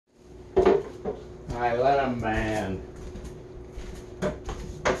I let him man.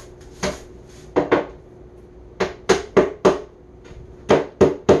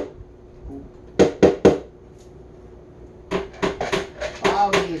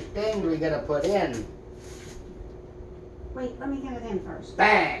 All these things we gotta put in. Wait, let me get it in first.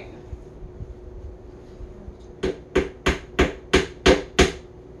 Bang!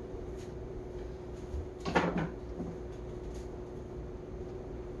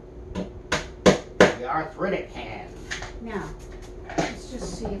 The arthritic hand. Now, let's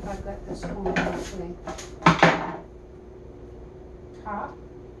just see if I've got this going correctly. Top.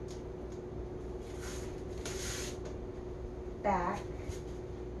 Back.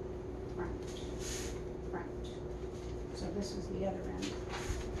 Front. So this is the other end.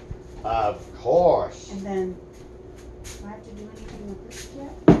 Of course. And then, do I have to do anything with this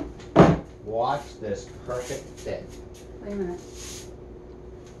yet? Watch this perfect fit. Wait a minute.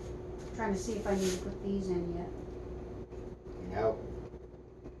 I'm trying to see if I need to put these in yet. Nope.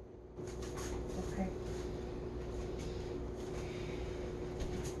 Okay.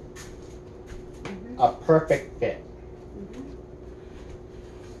 A perfect fit.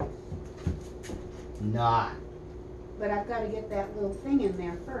 Not. But I've got to get that little thing in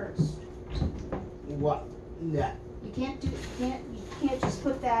there first. What? No. You can't just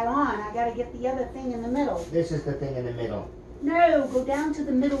put that on. I got to get the other thing in the middle. This is the thing in the middle. No, go down to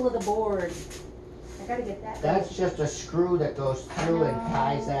the middle of the board. I got to get that. That's just a screw that goes through and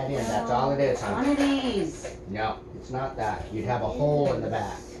ties that in. That's all it is, One honey. of these. No, it's not that. You'd have a hole in the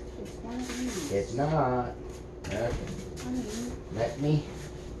back. It's one of these. It's not. Honey. Let me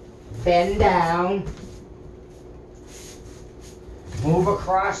bend down. Move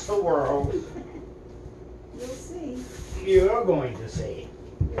across the world. You'll see. You're going to see.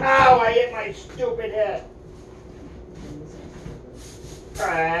 Ow, I hit my stupid head.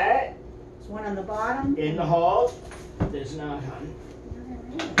 Alright. There's one on the bottom. In the hole. There's not, hon.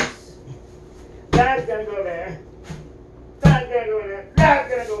 There is. That's gonna go there. That's gonna go in there. That's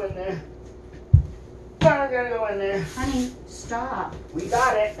gonna go in there. That's gonna go in there. Honey, stop. We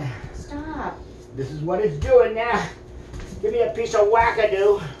got it. Stop. This is what it's doing now. Give me a piece of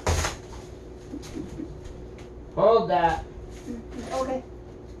wackadoo. Hold that. Okay.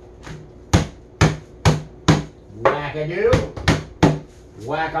 Wackadoo.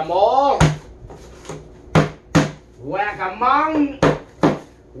 Whack-a-mole. Whack-a-mong.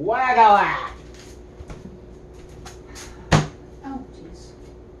 Whack-a-whack. Oh, jeez.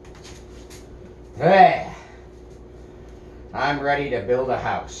 Hey. I'm ready to build a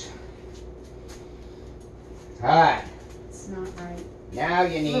house. Alright. It's not right. Now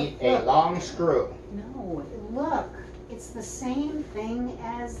you need Look. a long screw. No, look. It's the same thing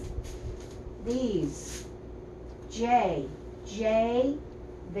as these. J. J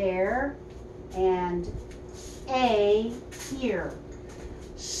there and A here.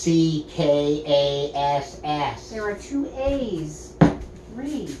 C-K-A-S-S. There are two A's.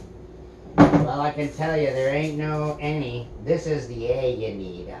 Read. Well, I can tell you there ain't no any. This is the A you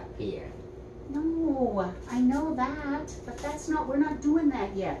need up here. No, I know that, but that's not, we're not doing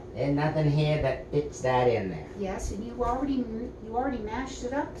that yet. There's nothing here that fits that in there. Yes, and you already mashed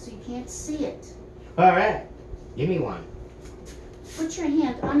it up so you can't see it. All right. Give me one. Put your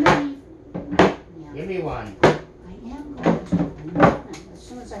hand underneath. Yeah, Give me one. I am going to. I'm gonna, as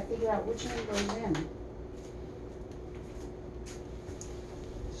soon as I figure out which one goes in.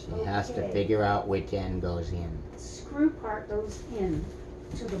 She has to Okay. figure out which end goes in. Screw part goes in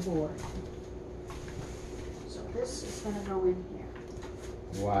to the board. So this is going to go in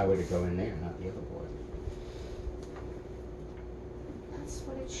here. Why would it go in there, not the other board? That's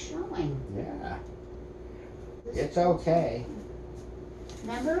what it's showing. Yeah. This It's goes okay. in.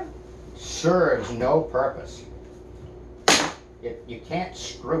 Remember? Serves no purpose. You can't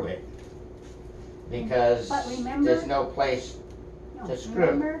screw it because But remember- there's no place. No, To screw.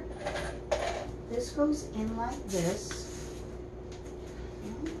 remember? This goes in like this.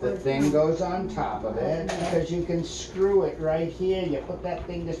 The thing goes on top of it because you can screw it right here. You put that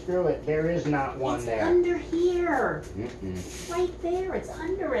thing to screw it. There is not one It's there. under here. Mm-mm. Right there. It's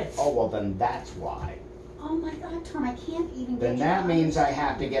under it. Oh, well, then that's why. Oh my God, Tom, I can't even get Then you that on means this I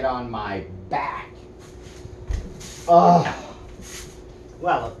have to thing. get on my back. Oh.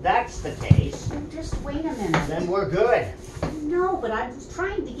 Well, if that's the case, Just wait a minute. then we're good. No, but I was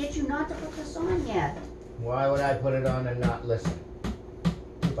trying to get you not to put this on yet. Why would I put it on and not listen?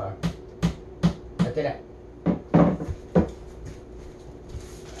 Too far. That's it.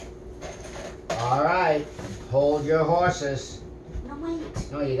 All right. Hold your horses. No,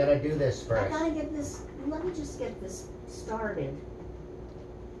 wait. No, you gotta do this I first. gotta get this, let me just get this started.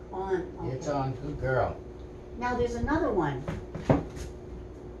 on. Okay. It's on. Good girl. Now there's another one.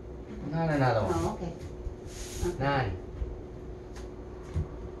 Not another one. Oh, okay. None.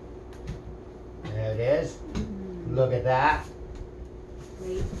 There it is. Look at that.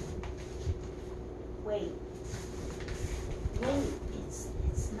 Wait. Wait. Wait.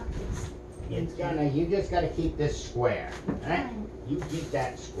 It's not. It's gonna. You just gotta keep this square. Alright? Fine. You keep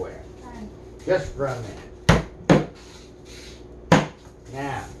that square. Fine. Just for a minute.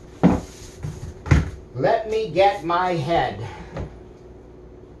 Now, let me get my head.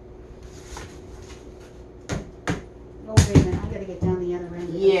 Oh, wait a minute. I gotta get down the other end.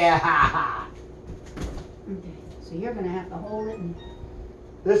 Of this. Yeah. Okay. So you're gonna have to hold it and.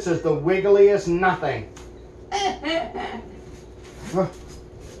 This is the wiggliest nothing.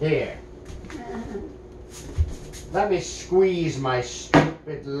 Here. Let me squeeze my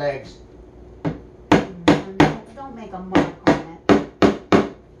stupid legs. Don't make a mark on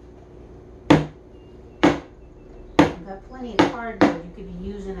it. You've got plenty of cardboard you could be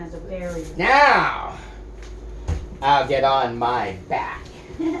using as a barrier. Now, I'll get on my back.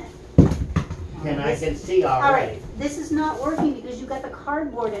 And I can see All already. right, this is not working because you got the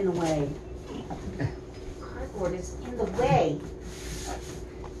cardboard in the way. Cardboard is in the way.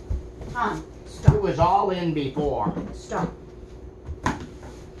 Tom, stop. It was all in before. Stop.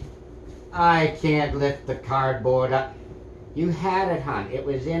 I can't lift the cardboard up. You had it, hon. It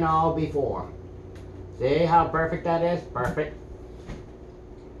was in all before. See how perfect that is? Perfect.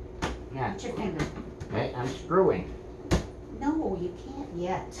 Yeah. Put your finger. Hey, I'm screwing. No, you can't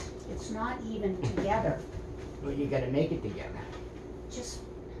yet. It's not even together. Well, you gotta make it together. Just,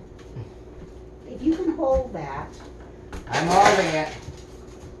 if you can hold that, I'm holding it.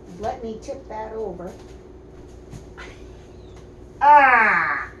 let me tip that over.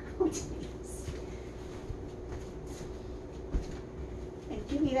 Ah! Oh, jeez. And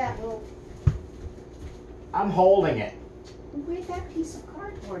give me that little, I'm holding it. where'd that piece of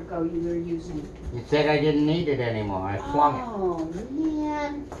cardboard go you were using? You said I didn't need it anymore. I flung it. Oh,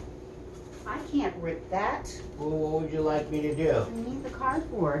 man. I can't rip that. Well, what would you like me to do? I need the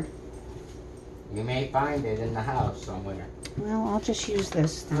cardboard. You may find it in the house somewhere. Well, I'll just use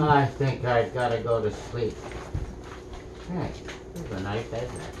this then. I think I gotta go to sleep. Hey, there's a nice bed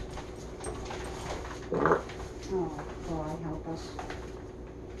there. Oh, God, help us.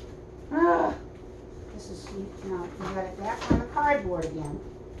 Ah, this is, now, you got it back on the cardboard again.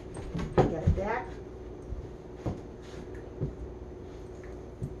 You got it back.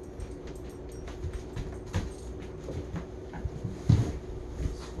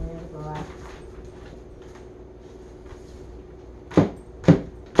 Swear to God.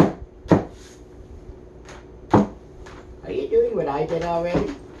 Are you doing what I did already?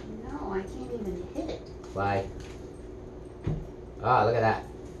 No, I can't even hit it. Why? Oh, look at that.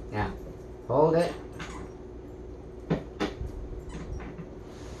 Now, hold it.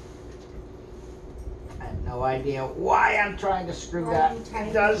 I have no idea why I'm trying to screw that.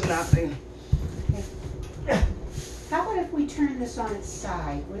 It does nothing. Okay. How about if we turn this on its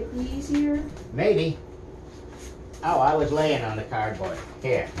side? Would it be easier? Maybe. Oh, I was laying on the cardboard.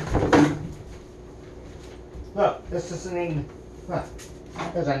 Here. Look, this isn't even. Look,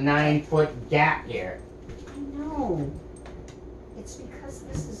 there's a 9-foot gap here. I know. It's because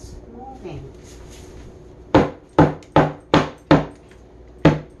this is moving.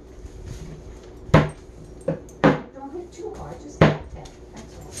 Don't hit too hard, just tap tap.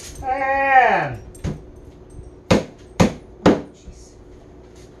 That's all. And Oh, jeez.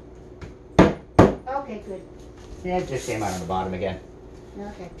 Okay, good. yeah, it just came out on the bottom again.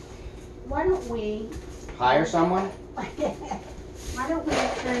 Okay. Why don't we Hire someone? why don't we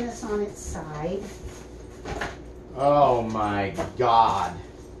turn this on its side? Oh my God.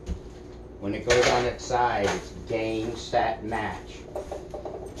 When it goes on its side, it's game, set, match.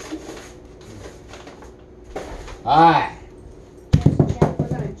 Alright, We're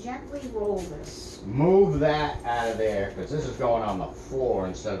going to gently roll this. move that out of there, because this is going on the floor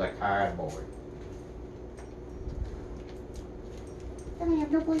instead of the cardboard. Then I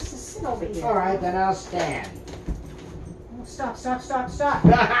have no place to sit over here. Alright, then I'll stand. Oh, stop, stop, stop, stop.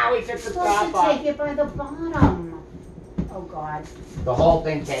 We took You're the supposed top to off. take it by the bottom. Oh, God. The whole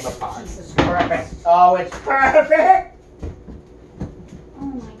thing came apart. Jesus Perfect. Christ. Oh, it's perfect! Oh,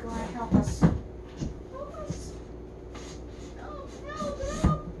 my God, help us. Help us.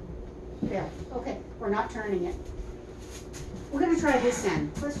 Help. There. Okay, we're not turning it. We're going to try this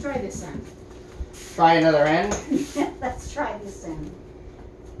end. Let's try this end. Try another end. Let's try this end.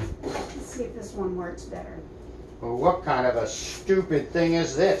 Let's see if this one works better. Well, what kind of a stupid thing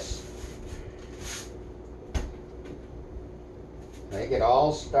is this? Make it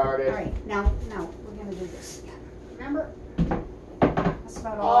all started. All right, now we're gonna do this again. Remember? That's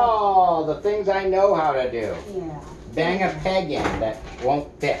about all. Oh, the things I know how to do. Yeah. Bang a peg in that won't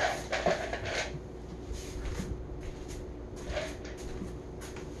fit.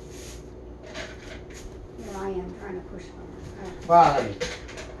 Here I am trying to push them. Well,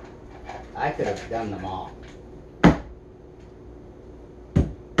 I could have done them all.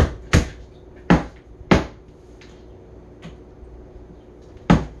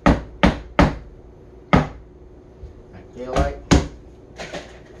 I feel like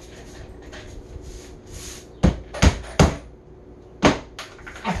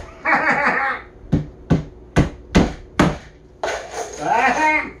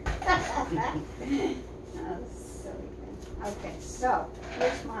Oh, silly thing. Okay, so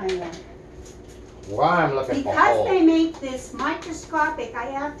here's my well, I'm looking for because holes. they make this microscopic, I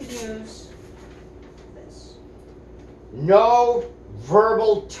have to use this. No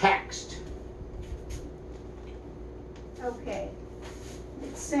verbal text. Okay.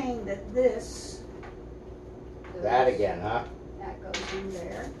 It's saying that this goes, That again, huh? that goes in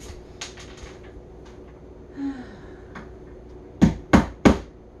there.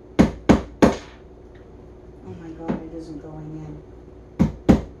 Oh my God, it isn't going in.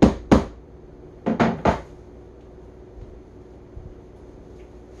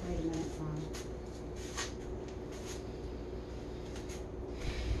 Wait a minute, Mom.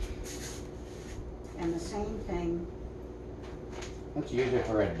 And the same thing Let's use it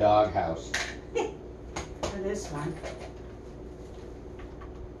for a doghouse. for this one.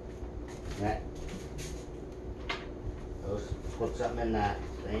 That. Those, put something in that.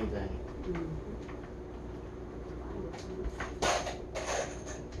 Same thing. Mhm.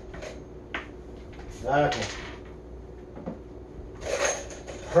 Okay.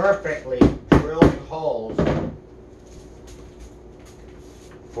 Perfectly drilled holes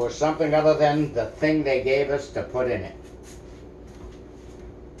for something other than the thing they gave us to put in it.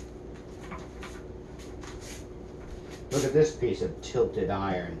 Look at this piece of tilted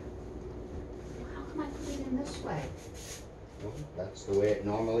iron. How come I put it in this way? Well, that's the way it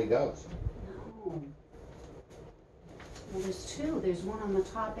normally goes. No. Well, there's two. There's one on the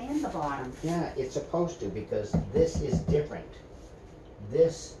top and the bottom. Yeah, it's supposed to because this is different.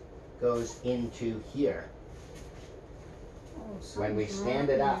 This goes into here. Oh, When we something's stand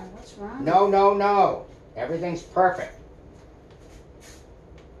wrong it up. here. What's wrong? No, no, no. Everything's perfect.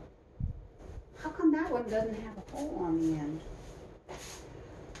 How come that one doesn't have a hole on the end?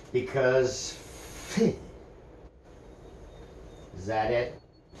 Because is that it?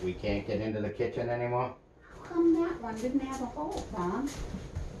 We can't get into the kitchen anymore? How come that one didn't have a hole, Tom?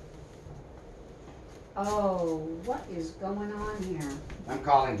 Oh, what is going on here? I'm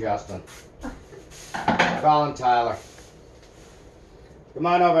calling Justin. I'm calling Tyler. Come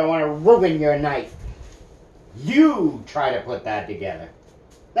on over, I want to ruin your night. You try to put that together.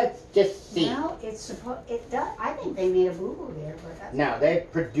 Let's just see. Well, it does. I think they made a boo-boo there, but that's Now,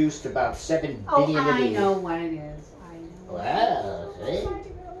 they've produced about 7 Oh, billion of I these. know what it is. I know. Well, see? I'm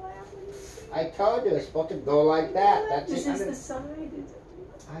gonna laugh when you see it. I told you it's supposed to go like that. That's This it. is the side. Is it?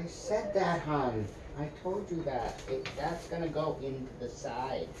 I said that, hon. I told you that. That's gonna go into the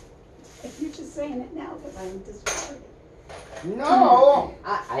side. You're just saying it now because I'm disappointed. No!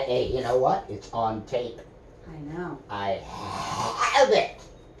 Hey, you know what? It's on tape. I know. I have it.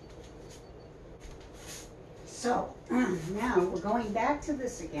 So, now we're going back to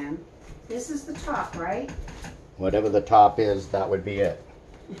this again. This is the top, right? Whatever the top is, that would be it.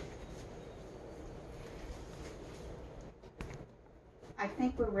 I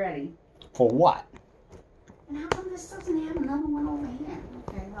think we're ready. For what? And how come this doesn't have another one over here?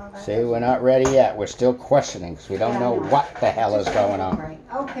 Okay, well, that See, we're not ready yet. We're still questioning because we don't Yeah, I know know. what the hell is going on. Right.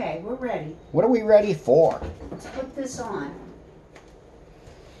 Okay, we're ready. What are we ready for? Let's put this on.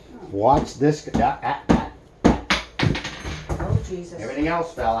 Watch this. Oh, Jesus. Everything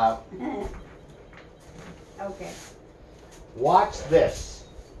else fell out. Okay. Watch this.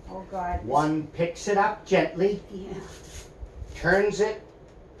 Oh, God. One picks it up gently, Yeah. turns it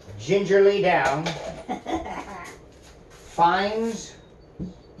gingerly down, finds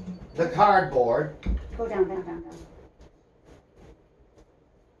the cardboard, Go down, down, down, down.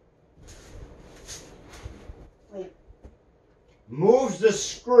 Wait. moves the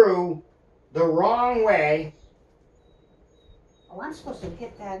screw the wrong way. Oh, I'm supposed to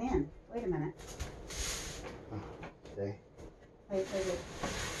hit that in. Wait a minute. See? Wait.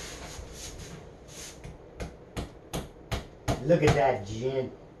 Look at that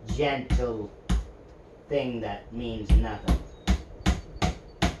gentle thing that means nothing.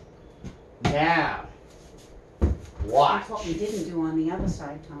 Now, Watch. That's what we didn't do on the other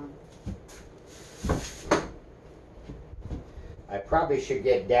side, Tom. I probably should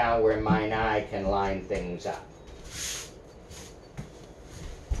get down where mine eye can line things up.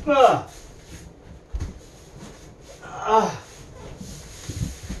 Ugh. Ugh.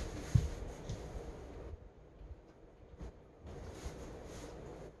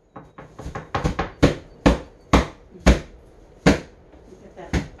 Get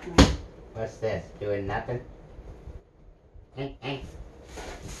that. No. What's this? Doing nothing? Mhm.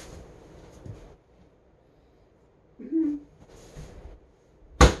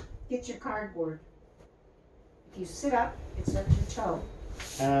 Get your cardboard. If you sit up, it's at your toe.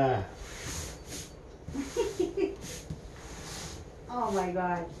 Oh my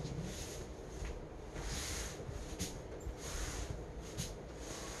God.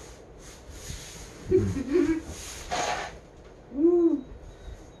 Woo.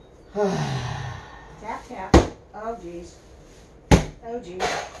 Tap tap. Oh jeez. Oh jeez.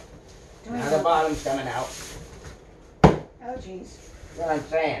 Now the bottom's coming out. Oh jeez. That's what I'm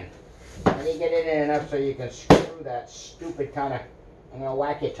saying. When you get it in enough so you can screw that stupid kind of... I'm going to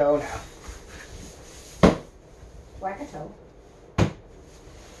whack your toe now. Whack a toe.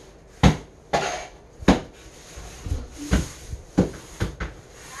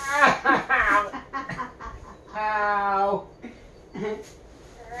 Ow!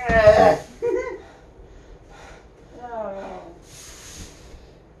 Oh.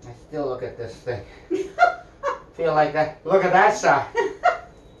 I still look at this thing. Feel like that. Look at that side.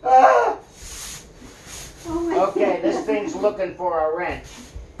 Ah! Oh my Okay, this thing's looking for a wrench.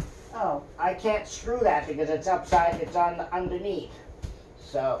 Oh. I can't screw that because it's upside, it's on the underneath.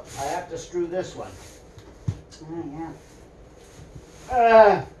 So I have to screw this one. Oh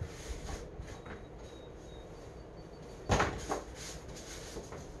yeah.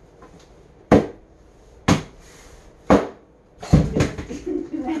 Didn't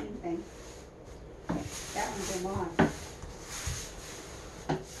do anything. That one came on.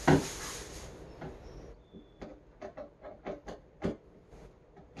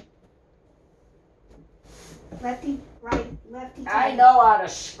 Lefty, right, lefty, I tight. know how to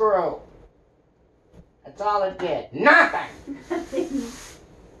screw. That's all it did. Nothing. Nothing.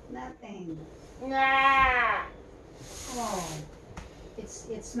 Nothing. Nah. Oh.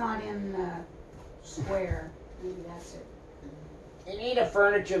 It's not in the square. Maybe that's it. You need a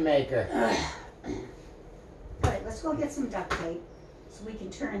furniture maker. Alright, let's go get some duct tape so we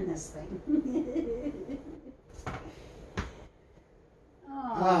can turn this thing.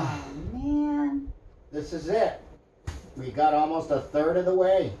 Oh man. This is it. We got almost a third of the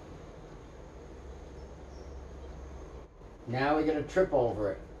way. Now we gotta trip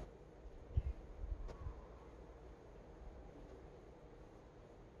over it.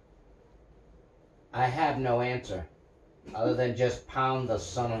 I have no answer other than just pound the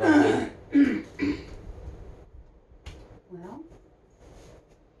son of a gun. Well,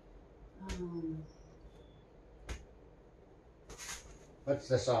 What's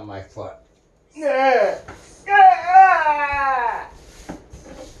this on my foot?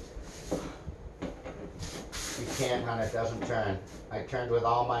 You can't, hon, it doesn't turn. I turned with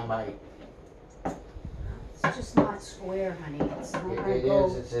all my might. it's just not square, honey. It's not gonna It go.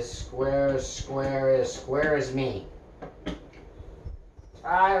 is. It's as square as me.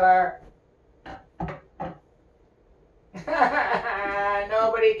 Tyler.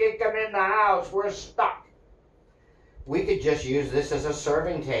 Nobody can come in the house. We're stuck. We could just use this as a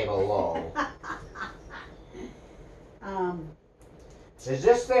serving table, lol. Is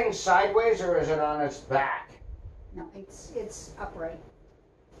this thing sideways or is it on its back? No, it's upright.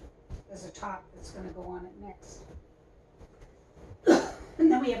 There's a top that's gonna go on it next. And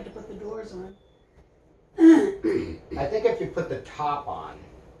then we have to put the doors on. I think if you put the top on,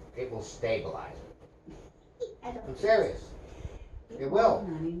 it will stabilize it. I'm serious. It will.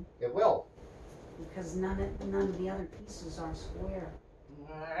 Honey, It will. because none of the other pieces are square.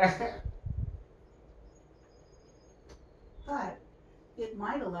 But it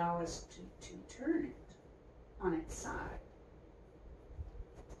might allow us to turn it on its side.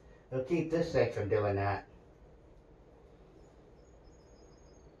 It'll keep this thing from doing that.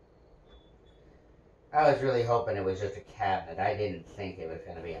 I was really hoping it was just a cabinet. I didn't think it was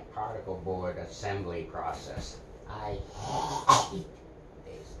going to be a particle board assembly process. I hate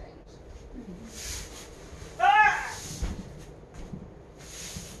these things. Ah!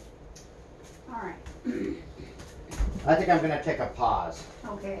 All right. I think I'm going to take a pause.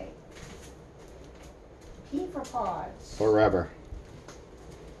 Okay. P for pause. Forever.